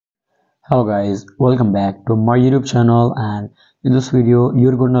Hello guys, welcome back to my YouTube channel, and in this video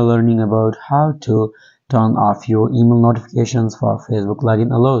you're gonna learning about how to turn off your email notifications for Facebook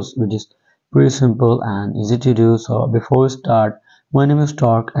login allows, which is pretty simple and easy to do. So before we start, my name is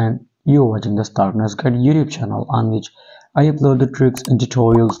Stark and you're watching the Starkness Guide YouTube channel, on which I upload the tricks and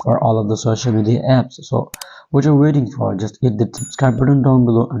tutorials for all of the social media apps. So what you're waiting for, just hit the subscribe button down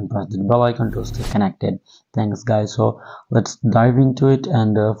below and press the bell icon to stay connected. Thanks guys. So let's dive into it,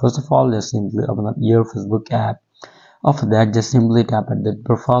 and first of all, just simply open up your Facebook app. After that, just simply tap at the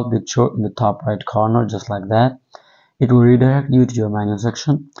profile picture in the top right corner, just like that. It will redirect you to your menu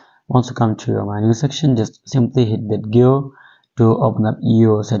section. Once you come to your menu section, just simply hit that gear to open up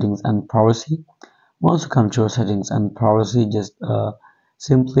your settings and privacy. Once you come to your settings and privacy, just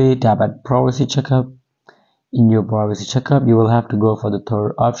simply tap at privacy checkup. In your privacy checkup, you will have to go for the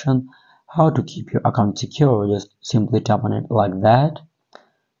third option, how to keep your account secure. Just simply tap on it like that,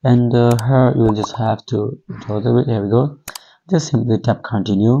 and here you will just have to go to it. Here we go. Just simply tap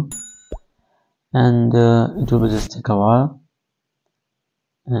continue, and it will just take a while.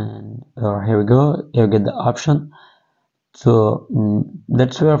 And here we go. You get the option. So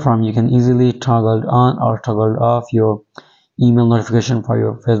that's where from you can easily toggle on or toggle off your email notification for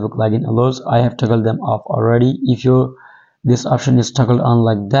your Facebook login allows. I have toggled them off already. If your this option is toggled on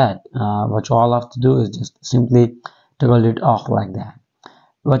like that, what you all have to do is just simply toggle it off like that.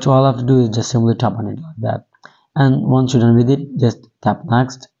 What you all have to do is just simply tap on it like that, and once you're done with it, just tap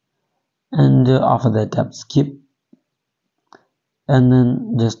next, and after that tap skip, and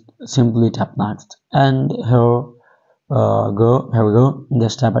then just simply tap next, and here we go,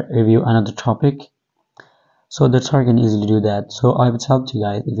 just tap at review another topic. So that's how you can easily do that. So I hope it's helped you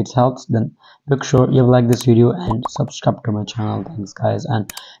guys. If it helps, then make sure you like this video and subscribe to my channel. Thanks guys, and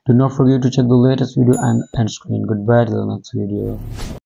do not forget to check the latest video and end screen. Goodbye till the next video.